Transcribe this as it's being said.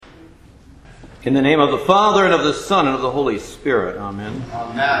In the name of the Father, and of the Son, and of the Holy Spirit. Amen.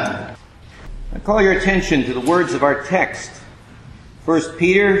 Amen. I call your attention to the words of our text. 1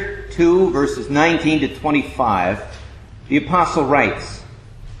 Peter 2, verses 19 to 25. The apostle writes,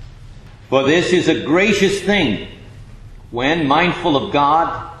 "For this is a gracious thing, when, mindful of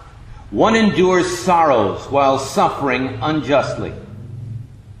God, one endures sorrows while suffering unjustly.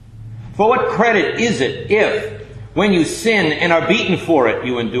 For what credit is it if, when you sin and are beaten for it,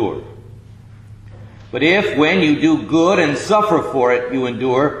 you endure? But if, when you do good and suffer for it, you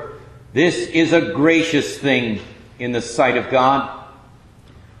endure, this is a gracious thing in the sight of God.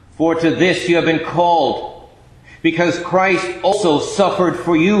 For to this you have been called, because Christ also suffered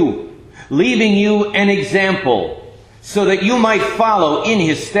for you, leaving you an example, so that you might follow in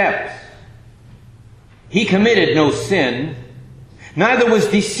his steps. He committed no sin, neither was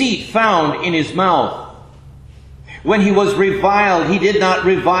deceit found in his mouth. When he was reviled, he did not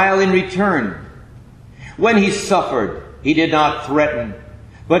revile in return. When he suffered, he did not threaten,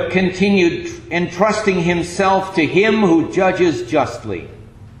 but continued entrusting himself to him who judges justly.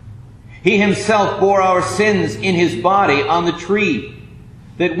 He himself bore our sins in his body on the tree,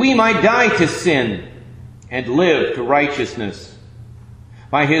 that we might die to sin and live to righteousness.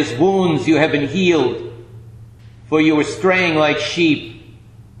 By his wounds you have been healed, for you were straying like sheep,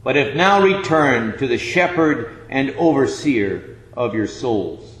 but have now returned to the shepherd and overseer of your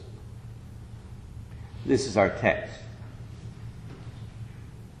souls." This is our text.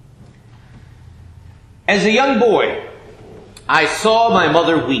 As a young boy, I saw my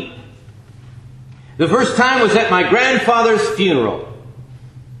mother weep. The first time was at my grandfather's funeral.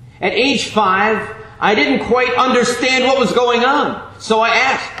 At age 5, I didn't quite understand what was going on. So I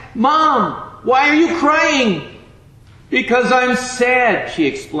asked, "Mom, why are you crying?" "Because I'm sad," she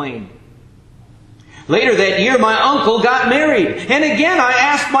explained. Later that year, my uncle got married. And again I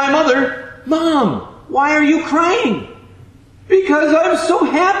asked my mother, "Mom, why are you crying?" "Because I'm so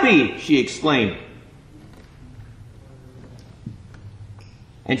happy," she explained.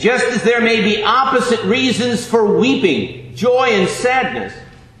 And just as there may be opposite reasons for weeping, joy and sadness,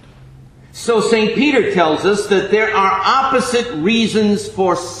 so St. Peter tells us that there are opposite reasons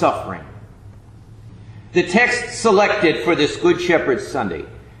for suffering. The text selected for this Good Shepherd Sunday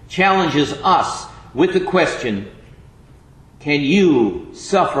challenges us with the question, can you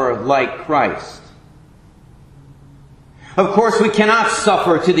suffer like Christ? Of course, we cannot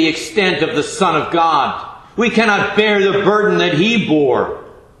suffer to the extent of the Son of God. We cannot bear the burden that he bore.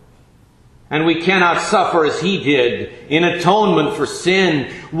 And we cannot suffer as he did in atonement for sin.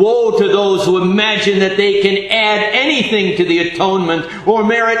 Woe to those who imagine that they can add anything to the atonement or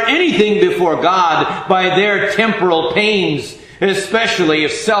merit anything before God by their temporal pains, especially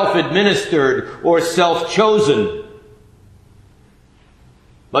if self-administered or self-chosen.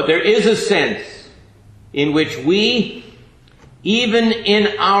 But there is a sense in which we, even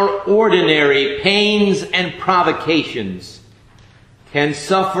in our ordinary pains and provocations, can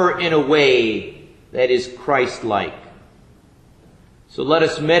suffer in a way that is Christ-like. So let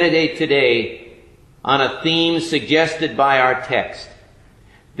us meditate today on a theme suggested by our text.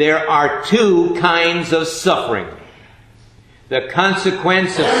 There are two kinds of suffering: the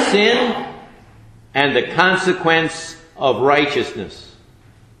consequence of sin and the consequence of righteousness.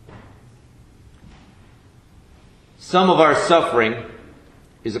 Some of our suffering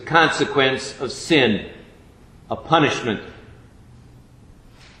is a consequence of sin, a punishment.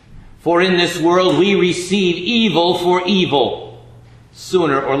 For in this world we receive evil for evil,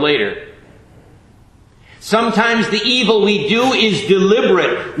 sooner or later. Sometimes the evil we do is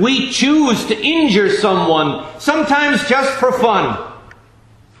deliberate. We choose to injure someone, sometimes just for fun.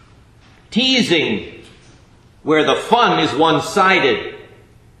 Teasing, where the fun is one-sided.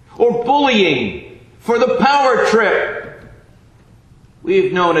 Or bullying, for the power trip.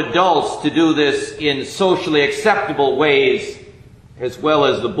 We've known adults to do this in socially acceptable ways, as well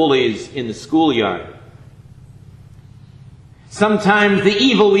as the bullies in the schoolyard. Sometimes the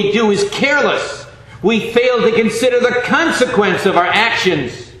evil we do is careless. We fail to consider the consequence of our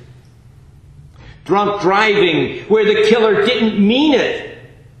actions. Drunk driving, where the killer didn't mean it,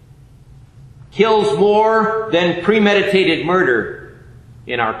 kills more than premeditated murder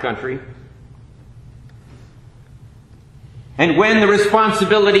in our country. And when the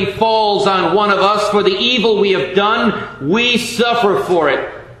responsibility falls on one of us for the evil we have done, we suffer for it.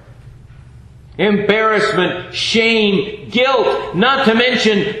 Embarrassment, shame, guilt, not to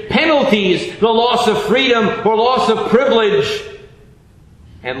mention penalties, the loss of freedom or loss of privilege,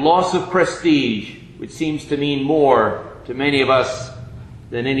 and loss of prestige, which seems to mean more to many of us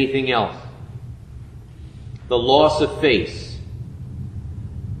than anything else. The loss of face.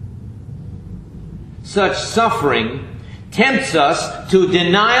 Such suffering tempts us to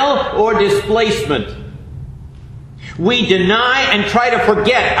denial or displacement. We deny and try to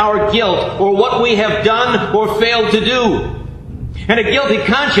forget our guilt or what we have done or failed to do. And a guilty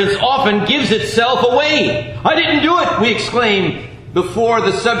conscience often gives itself away. I didn't do it, we exclaim, before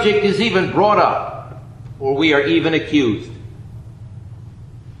the subject is even brought up or we are even accused.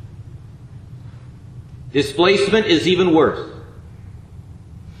 Displacement is even worse.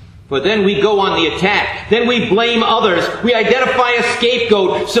 For then we go on the attack. Then we blame others. We identify a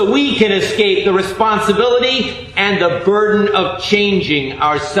scapegoat so we can escape the responsibility and the burden of changing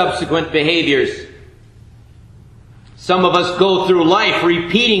our subsequent behaviors. Some of us go through life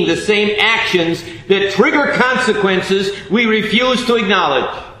repeating the same actions that trigger consequences we refuse to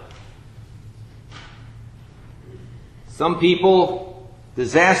acknowledge. Some people,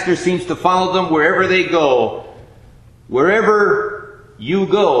 disaster seems to follow them wherever they go. Wherever you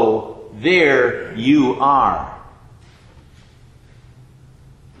go, there you are.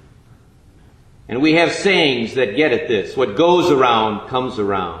 And we have sayings that get at this. What goes around comes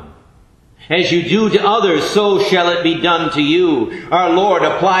around. As you do to others, so shall it be done to you. Our Lord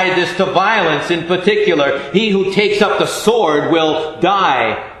applied this to violence in particular. He who takes up the sword will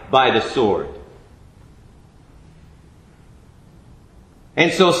die by the sword.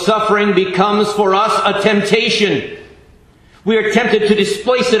 And so suffering becomes for us a temptation. We are tempted to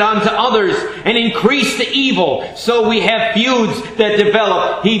displace it onto others and increase the evil. So we have feuds that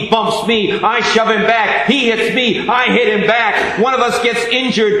develop. He bumps me, I shove him back. He hits me, I hit him back. One of us gets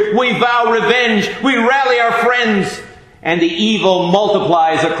injured, we vow revenge. We rally our friends. And the evil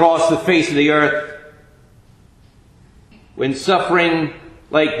multiplies across the face of the earth. When suffering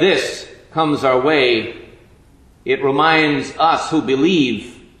like this comes our way, it reminds us who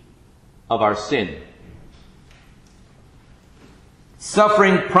believe of our sin.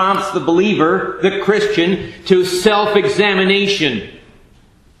 Suffering prompts the believer, the Christian, to self-examination.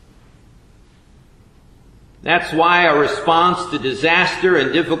 That's why our response to disaster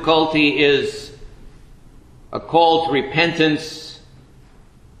and difficulty is a call to repentance,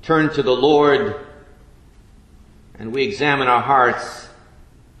 turn to the Lord, and we examine our hearts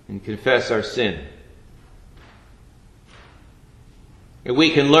and confess our sin. And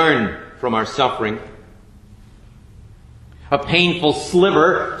we can learn from our suffering. A painful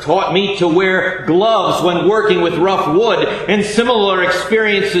sliver taught me to wear gloves when working with rough wood, and similar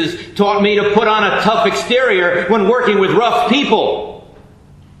experiences taught me to put on a tough exterior when working with rough people.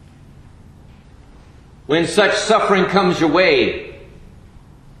 When such suffering comes your way,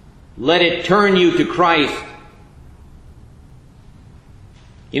 let it turn you to Christ.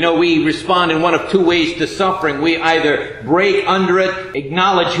 You know, we respond in one of two ways to suffering. We either break under it,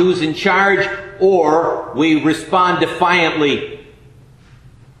 acknowledge who's in charge, or we respond defiantly.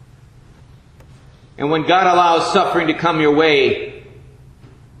 And when God allows suffering to come your way,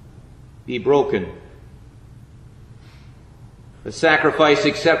 be broken. The sacrifice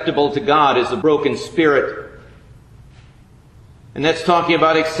acceptable to God is a broken spirit. And that's talking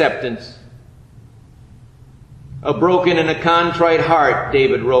about acceptance. A broken and a contrite heart,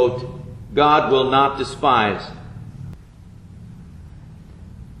 David wrote, God will not despise.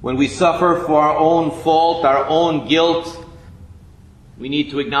 When we suffer for our own fault, our own guilt, we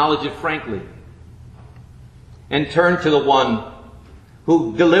need to acknowledge it frankly and turn to the one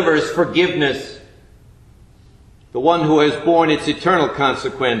who delivers forgiveness, the one who has borne its eternal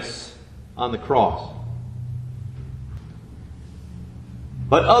consequence on the cross.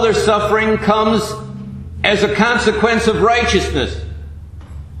 But other suffering comes as a consequence of righteousness.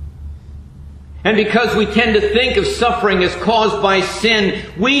 And because we tend to think of suffering as caused by sin,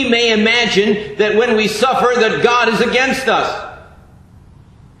 we may imagine that when we suffer that God is against us.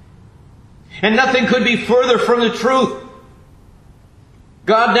 And nothing could be further from the truth.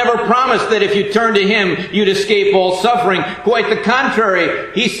 God never promised that if you turn to Him, you'd escape all suffering. Quite the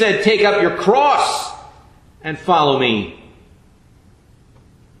contrary. He said, take up your cross and follow me.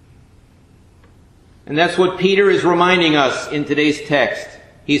 And that's what Peter is reminding us in today's text.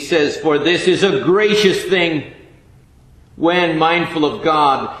 He says, for this is a gracious thing when, mindful of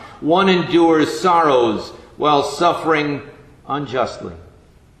God, one endures sorrows while suffering unjustly.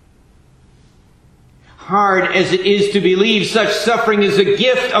 Hard as it is to believe, such suffering is a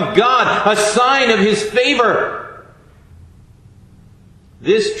gift of God, a sign of His favor.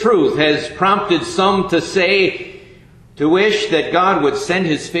 This truth has prompted some to wish that God would send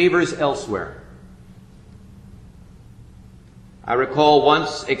His favors elsewhere. I recall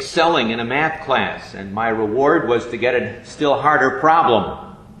once excelling in a math class, and my reward was to get a still harder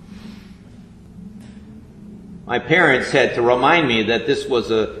problem. My parents had to remind me that this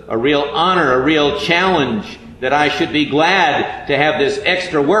was a real honor, a real challenge, that I should be glad to have this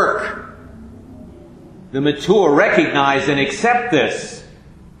extra work. The mature recognize and accept this.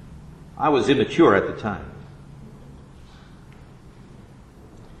 I was immature at the time.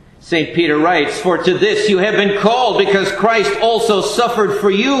 St. Peter writes, "For to this you have been called, because Christ also suffered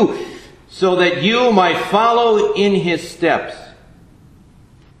for you, so that you might follow in his steps."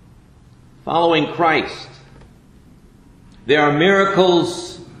 Following Christ. There are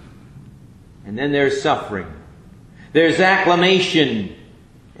miracles, and then there's suffering. There's acclamation,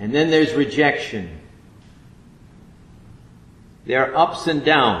 and then there's rejection. There are ups and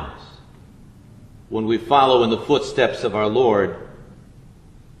downs when we follow in the footsteps of our Lord.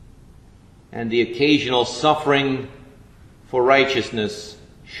 And the occasional suffering for righteousness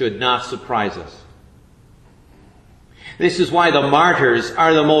should not surprise us. This is why the martyrs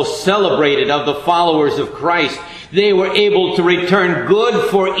are the most celebrated of the followers of Christ. They were able to return good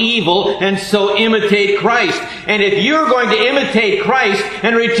for evil and so imitate Christ. And if you're going to imitate Christ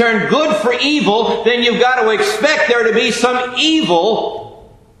and return good for evil, then you've got to expect there to be some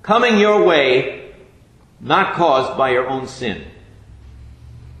evil coming your way, not caused by your own sin.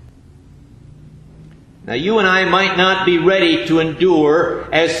 Now, you and I might not be ready to endure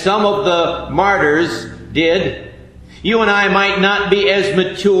as some of the martyrs did. You and I might not be as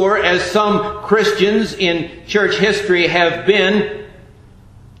mature as some Christians in church history have been.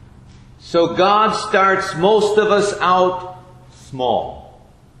 So God starts most of us out small.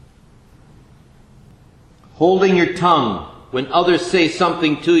 Holding your tongue when others say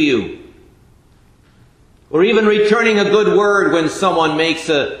something to you. Or even returning a good word when someone makes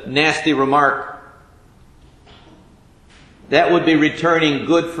a nasty remark. That would be returning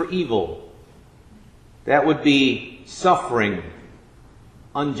good for evil. That would be suffering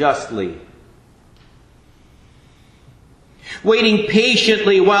unjustly. Waiting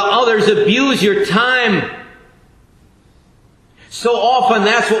patiently while others abuse your time. So often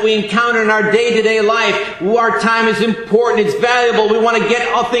that's what we encounter in our day-to-day life. Our time is important, it's valuable. We want to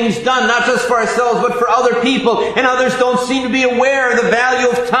get all things done, not just for ourselves, but for other people. And others don't seem to be aware of the value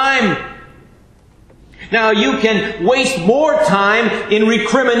of time. Now, you can waste more time in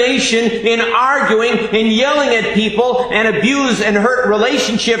recrimination, in arguing, in yelling at people, and abuse and hurt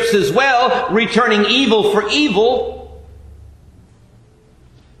relationships as well, returning evil for evil.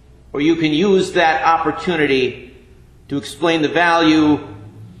 Or you can use that opportunity to explain the value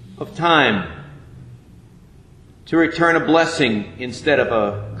of time, to return a blessing instead of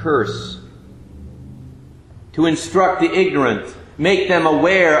a curse, to instruct the ignorant, make them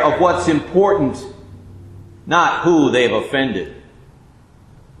aware of what's important, not who they've offended.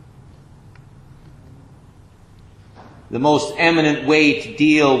 The most eminent way to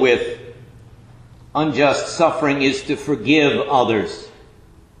deal with unjust suffering is to forgive others.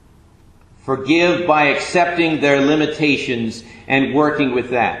 Forgive by accepting their limitations and working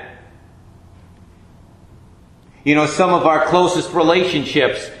with that. You know, some of our closest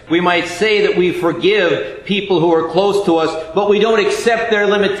relationships, we might say that we forgive people who are close to us, but we don't accept their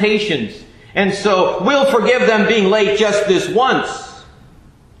limitations. And so we'll forgive them being late just this once.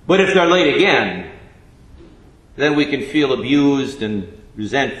 But if they're late again, then we can feel abused and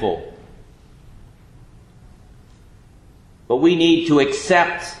resentful. But we need to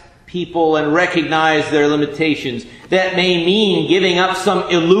accept people and recognize their limitations. That may mean giving up some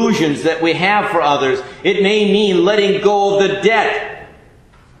illusions that we have for others. It may mean letting go of the debt.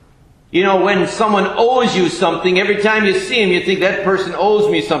 You know, when someone owes you something, every time you see him, you think, that person owes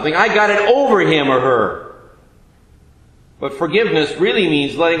me something. I got it over him or her. But forgiveness really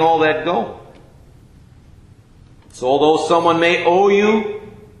means letting all that go. So although someone may owe you,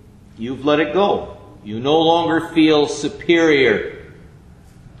 you've let it go. You no longer feel superior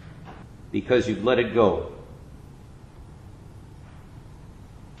because you've let it go.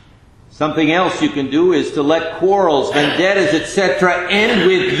 Something else you can do is to let quarrels, vendettas, etc. end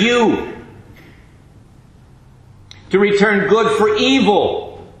with you. To return good for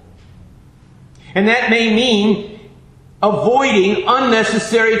evil. And that may mean avoiding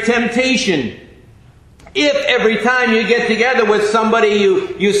unnecessary temptation. If every time you get together with somebody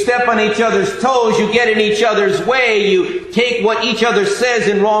you step on each other's toes, you get in each other's way, you take what each other says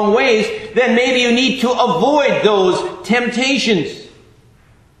in wrong ways, then maybe you need to avoid those temptations.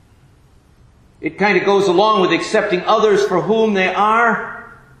 It kind of goes along with accepting others for whom they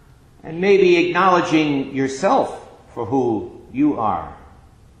are, and maybe acknowledging yourself for who you are.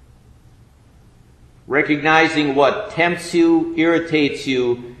 Recognizing what tempts you, irritates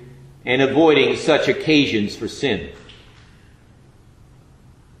you, and avoiding such occasions for sin.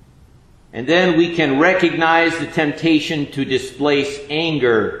 And then we can recognize the temptation to displace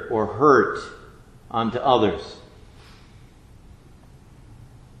anger or hurt onto others.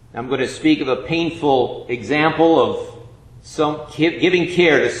 I'm going to speak of a painful example of giving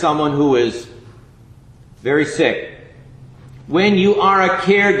care to someone who is very sick. When you are a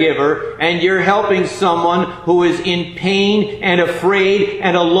caregiver and you're helping someone who is in pain and afraid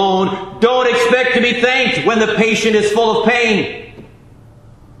and alone, don't expect to be thanked when the patient is full of pain.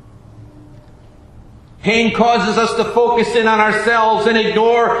 Pain causes us to focus in on ourselves and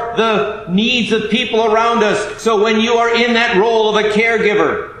ignore the needs of people around us. So when you are in that role of a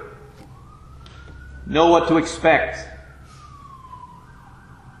caregiver, know what to expect.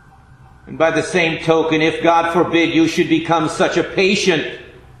 And by the same token, if God forbid you should become such a patient,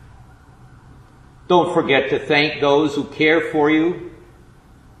 don't forget to thank those who care for you,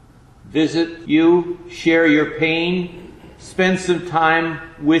 visit you, share your pain, spend some time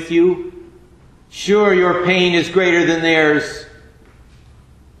with you. Sure, your pain is greater than theirs,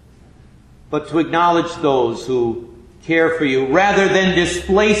 but to acknowledge those who care for you, rather than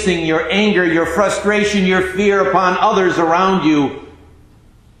displacing your anger, your frustration, your fear upon others around you,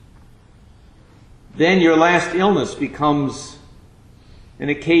 then your last illness becomes an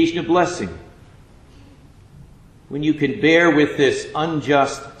occasion of blessing. When you can bear with this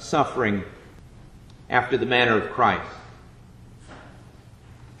unjust suffering after the manner of Christ.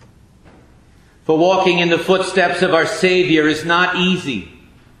 For walking in the footsteps of our Savior is not easy,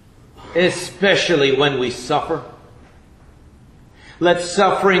 especially when we suffer. Let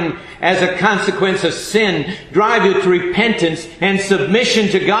suffering as a consequence of sin drive you to repentance and submission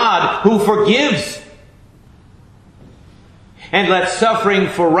to God who forgives. And let suffering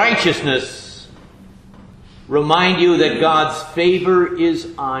for righteousness remind you that God's favor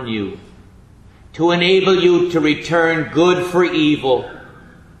is on you to enable you to return good for evil.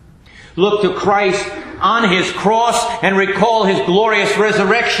 Look to Christ on His cross and recall His glorious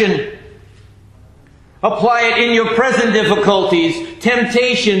resurrection. Apply it in your present difficulties,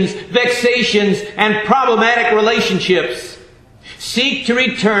 temptations, vexations, and problematic relationships. Seek to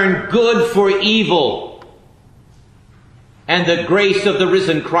return good for evil. And the grace of the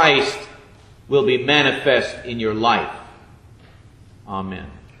risen Christ will be manifest in your life. Amen.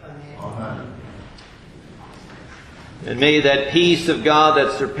 Amen. And may that peace of God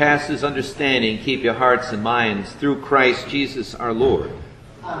that surpasses understanding keep your hearts and minds through Christ Jesus our Lord.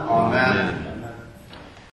 Amen. Amen.